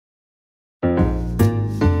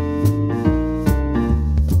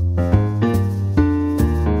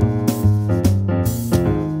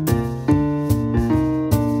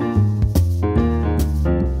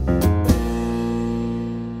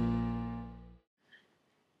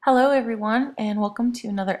Hello everyone and welcome to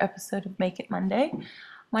another episode of Make It Monday.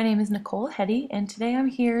 My name is Nichole Heady and today I'm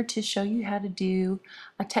here to show you how to do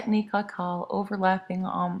a technique I call overlapping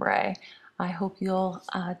ombre. I hope you'll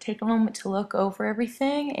take a moment to look over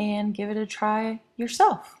everything and give it a try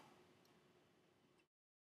yourself.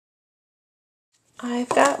 I've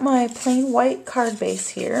got my plain white card base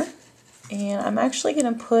here and I'm actually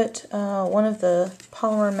going to put one of the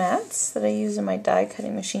polymer mats that I use in my die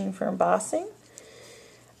cutting machine for embossing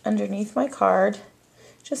underneath my card,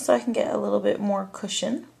 just so I can get a little bit more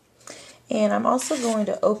cushion. And I'm also going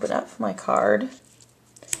to open up my card,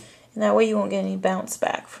 and that way you won't get any bounce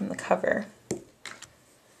back from the cover.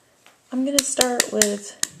 I'm going to start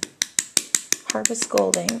with Harvest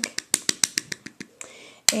Gold ink,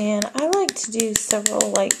 and I like to do several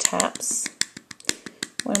light taps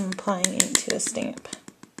when I'm applying ink to a stamp.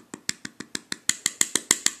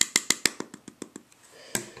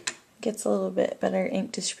 Gets a little bit better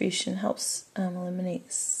ink distribution, helps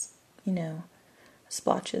eliminate,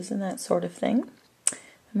 splotches and that sort of thing.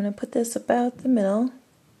 I'm going to put this about the middle.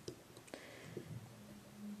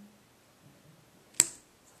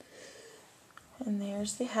 And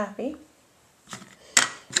there's the happy.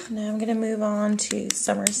 Now I'm going to move on to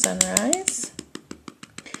Summer Sunrise.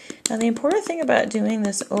 Now the important thing about doing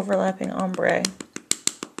this overlapping ombre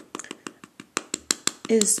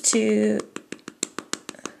is to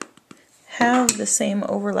have the same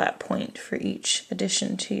overlap point for each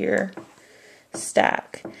addition to your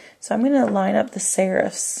stack. So I'm going to line up the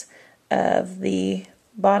serifs of the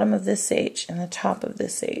bottom of this H and the top of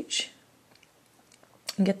this H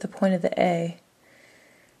and get the point of the A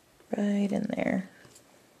right in there,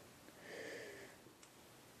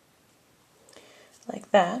 like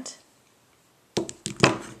that.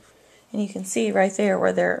 And you can see right there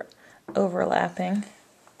where they're overlapping.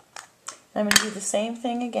 I'm going to do the same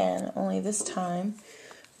thing again, only this time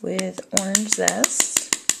with Orange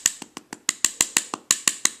Zest.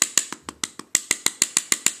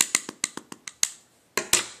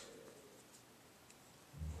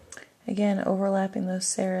 Again, overlapping those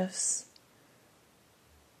serifs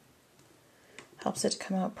helps it to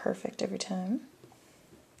come out perfect every time.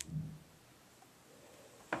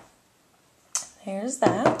 There's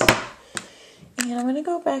that. And I'm going to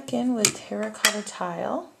go back in with Terracotta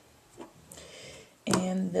Tile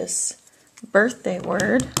and this birthday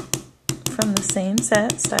word from the same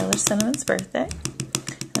set, Stylish Sentiment's Birthday.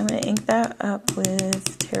 I'm going to ink that up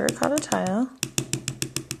with Terracotta Tile.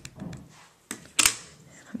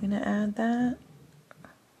 I'm going to add that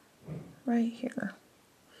right here.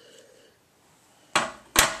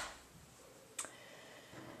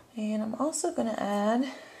 And I'm also going to add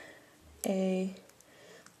a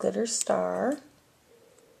glitter star.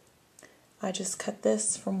 I just cut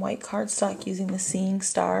this from white cardstock using the Seeing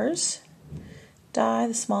Stars die,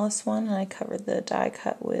 the smallest one, and I covered the die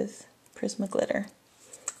cut with Prismaglitter.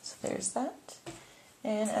 So there's that.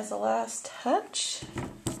 And as a last touch,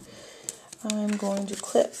 I'm going to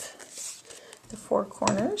clip the four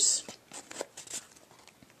corners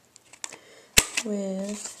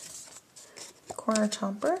with Corner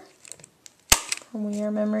Chomper from We Are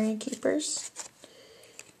Memory Keepers.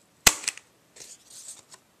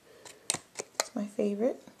 It's my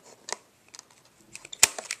favorite.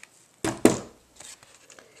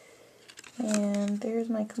 And there's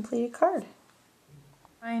my completed card.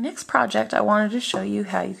 My next project, I wanted to show you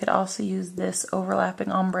how you could also use this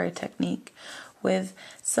overlapping ombre technique with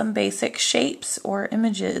some basic shapes or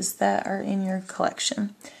images that are in your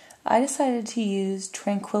collection. I decided to use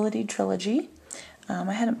Tranquility Trilogy.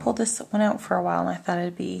 I hadn't pulled this one out for a while, and I thought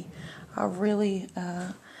it'd be a really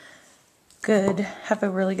have a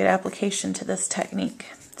really good application to this technique.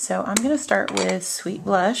 So I'm going to start with Sweet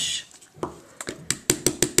Blush,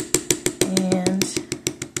 and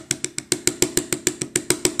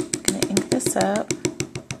I'm going to ink this up.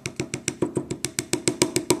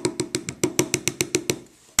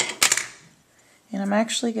 And I'm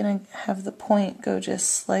actually going to have the point go just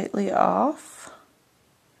slightly off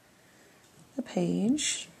the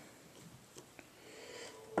page,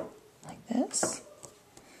 like this.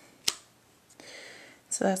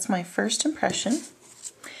 So that's my first impression.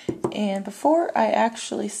 And before I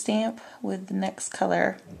actually stamp with the next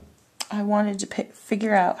color, I wanted to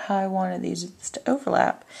figure out how I wanted these to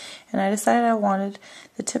overlap. And I decided I wanted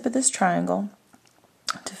the tip of this triangle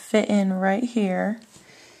to fit in right here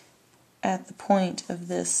at the point of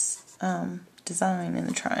this design in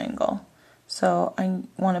the triangle. So I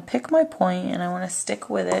want to pick my point and I want to stick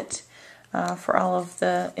with it for all of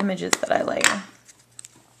the images that I layer,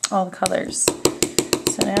 all the colors.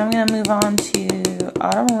 So now I'm going to move on to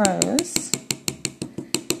Autumn Rose.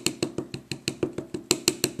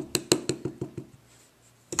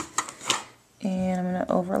 going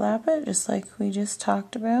to overlap it just like we just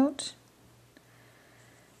talked about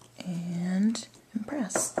and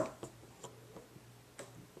impress.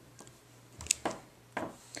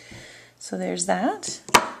 So there's that.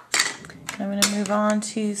 I'm going to move on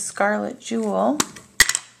to Scarlet Jewel.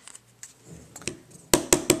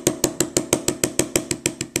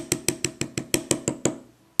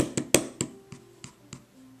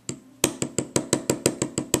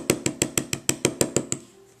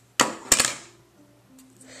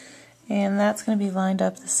 And that's going to be lined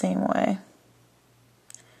up the same way.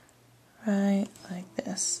 Right like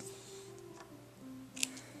this.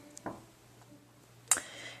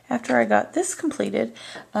 After I got this completed,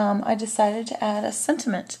 I decided to add a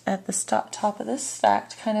sentiment at the top of this stack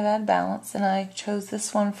to kind of add balance, and I chose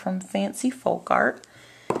this one from Fancy Folk Art.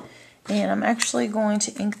 And I'm actually going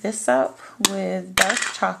to ink this up with dark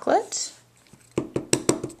chocolate.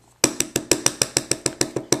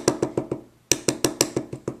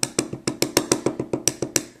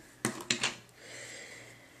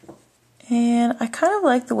 And I kind of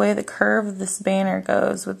like the way the curve of this banner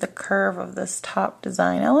goes with the curve of this top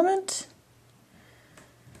design element.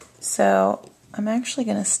 So I'm actually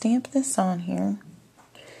going to stamp this on here.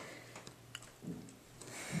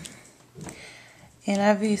 And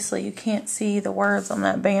obviously you can't see the words on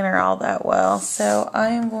that banner all that well. So I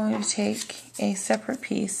am going to take a separate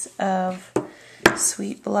piece of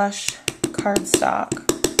Sweet Blush cardstock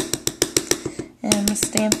and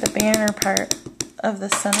stamp the banner part of the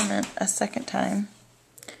sentiment a second time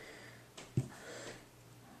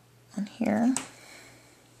on here.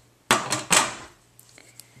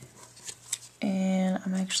 And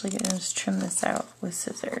I'm actually going to just trim this out with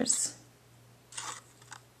scissors.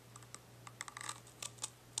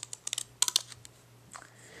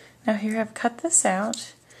 Now here I've cut this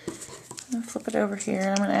out. I'm going to flip it over here and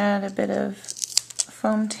I'm going to add a bit of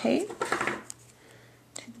foam tape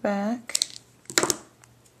to the back.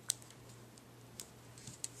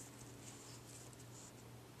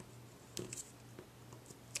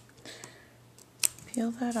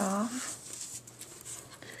 Peel that off,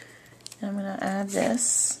 and I'm going to add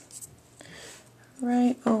this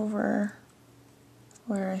right over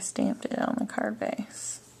where I stamped it on the card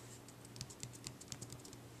base.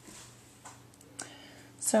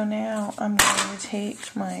 So now I'm going to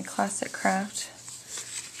take my Classic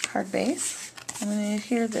Craft card base, I'm going to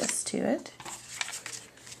adhere this to it.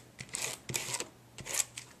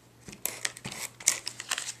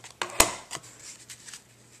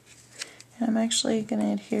 I'm actually going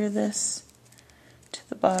to adhere this to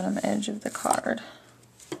the bottom edge of the card.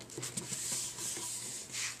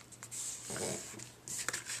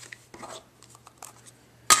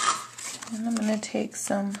 And I'm going to take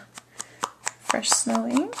some fresh snow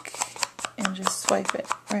ink and just swipe it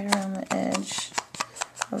right around the edge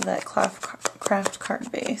of that craft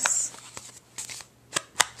card base.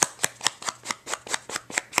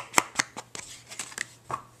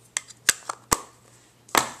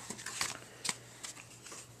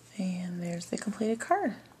 And there's the completed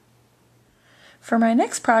card. For my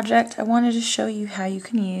next project, I wanted to show you how you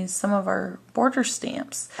can use some of our border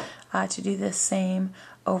stamps to do this same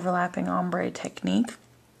overlapping ombre technique.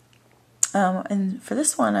 And for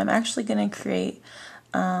this one, I'm actually going to create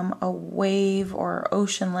a wave or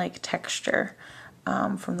ocean-like texture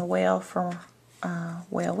from the whale from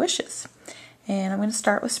Whale Wishes. And I'm going to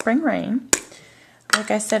start with Spring Rain. Like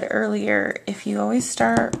I said earlier, if you always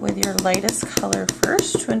start with your lightest color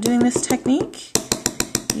first when doing this technique,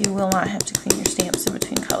 you will not have to clean your stamps in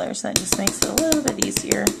between colors. That just makes it a little bit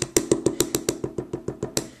easier.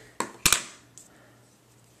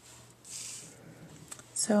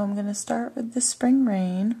 So I'm going to start with the Spring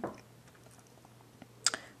Rain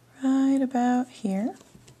right about here.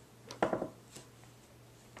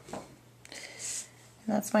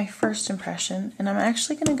 And that's my first impression. And I'm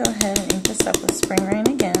actually going to go ahead and ink this up with Spring Rain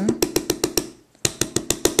again.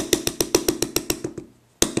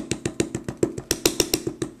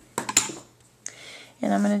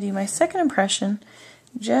 And I'm going to do my second impression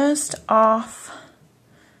just off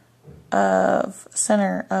of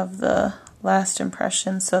center of the last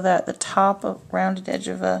impression so that the top of rounded edge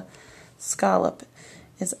of a scallop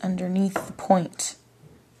is underneath the point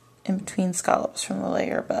in between scallops from the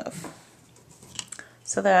layer above.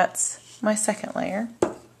 So that's my second layer.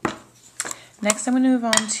 Next I'm going to move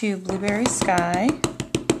on to Blueberry Sky.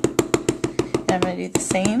 And I'm going to do the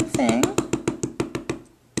same thing.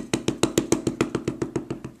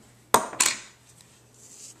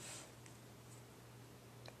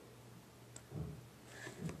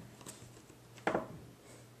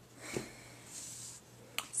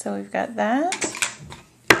 So we've got that.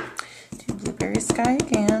 Do Blueberry Sky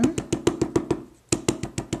again.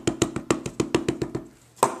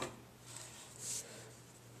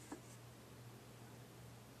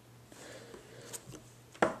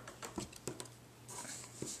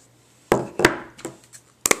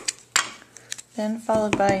 then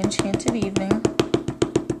followed by Enchanted Evening.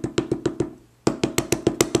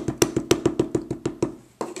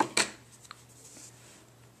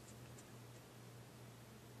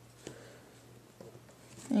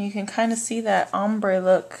 And you can kind of see that ombre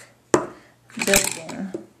look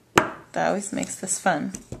building. That always makes this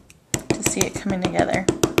fun to see it coming together.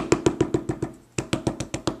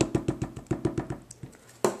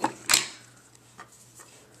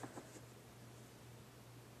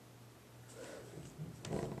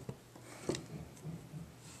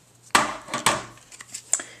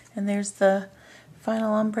 And there's the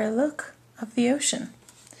final ombre look of the ocean.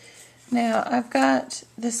 Now I've got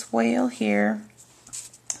this whale here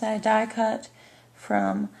that I die cut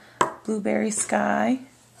from Blueberry Sky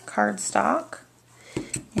cardstock,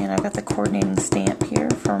 and I've got the coordinating stamp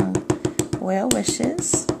here from Whale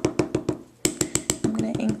Wishes. I'm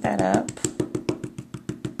going to ink that up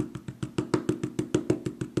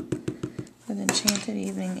with Enchanted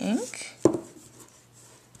Evening ink.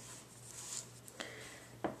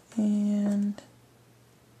 And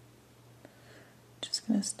just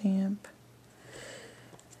going to stamp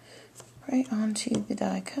right onto the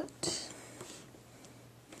die cut,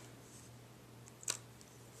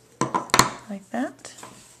 like that.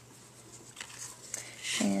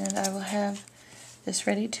 And I will have this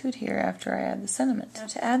ready to adhere after I add the sentiment. Now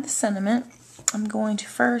to add the sentiment, I'm going to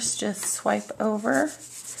first just swipe over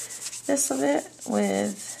this a bit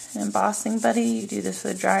with an embossing buddy. You do this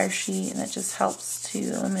with a dryer sheet, and it just helps to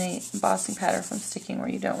eliminate embossing pattern from sticking where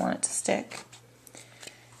you don't want it to stick.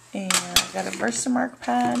 And I've got a Versamark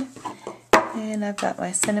pad, and I've got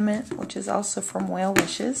my sentiment, which is also from Whale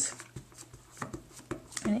Wishes.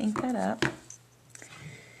 I'm going to ink that up,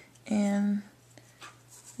 and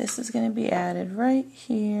this is going to be added right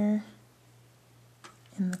here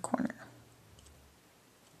in the corner.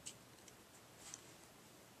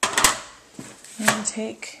 I'm going to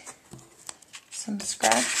take some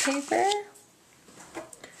scratch paper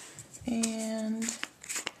and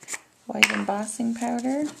white embossing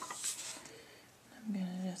powder. I'm going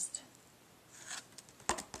to just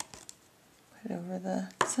put it over the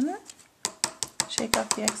center, shake off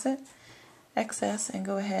the excess, and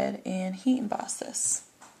go ahead and heat emboss this.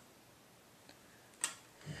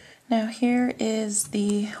 Now here is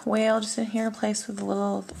the whale just in here placed with a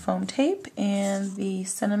little foam tape and the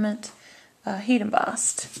sentiment heat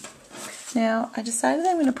embossed. Now I decided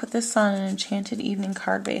I'm going to put this on an Enchanted Evening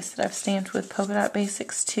card base that I've stamped with Polka Dot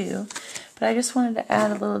Basics 2, but I just wanted to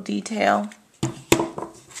add a little detail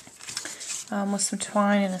with some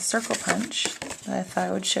twine and a circle punch that I thought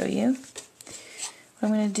I would show you. What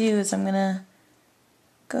I'm going to do is I'm going to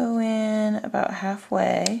go in about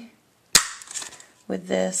halfway with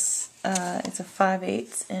this, it's a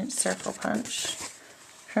 5/8 inch circle punch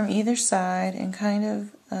from either side, and kind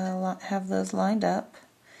of have those lined up.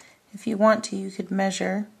 If you want to, you could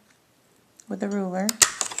measure with a ruler.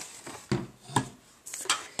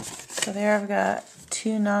 So there I've got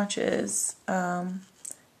 2 notches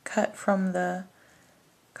cut from the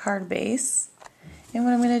card base. And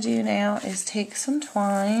what I'm going to do now is take some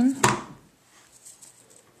twine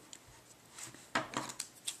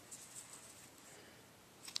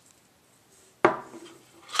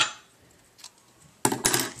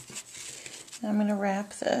and I'm going to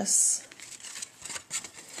wrap this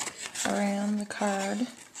around the card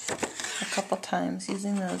a couple times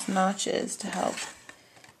using those notches to help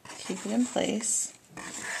keep it in place.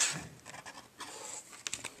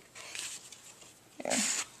 There.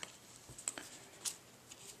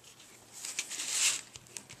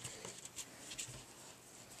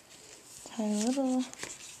 Tie a little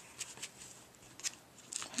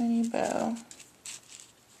tiny bow.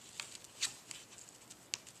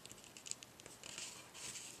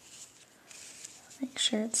 Make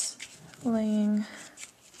sure it's laying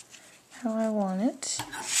how I want it,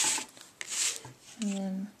 and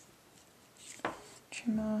then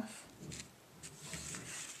trim off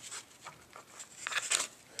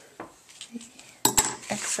the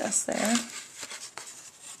excess there.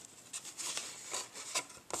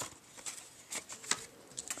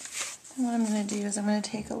 And what I'm going to do is I'm going to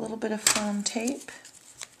take a little bit of foam tape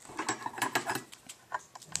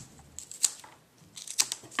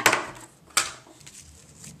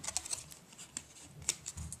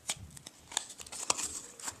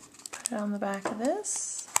on the back of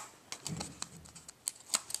this,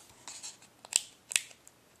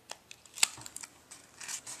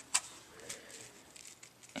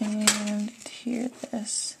 and adhere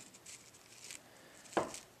this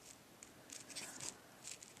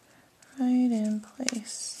right in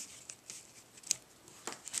place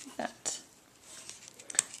like that.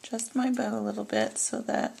 Adjust my bow a little bit so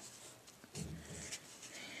that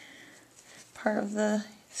part of the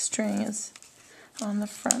string is on the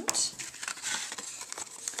front.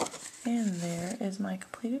 And there is my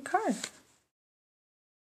completed card.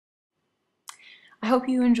 I hope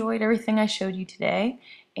you enjoyed everything I showed you today,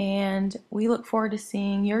 and we look forward to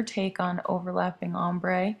seeing your take on overlapping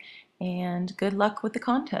ombre, and good luck with the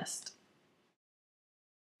contest.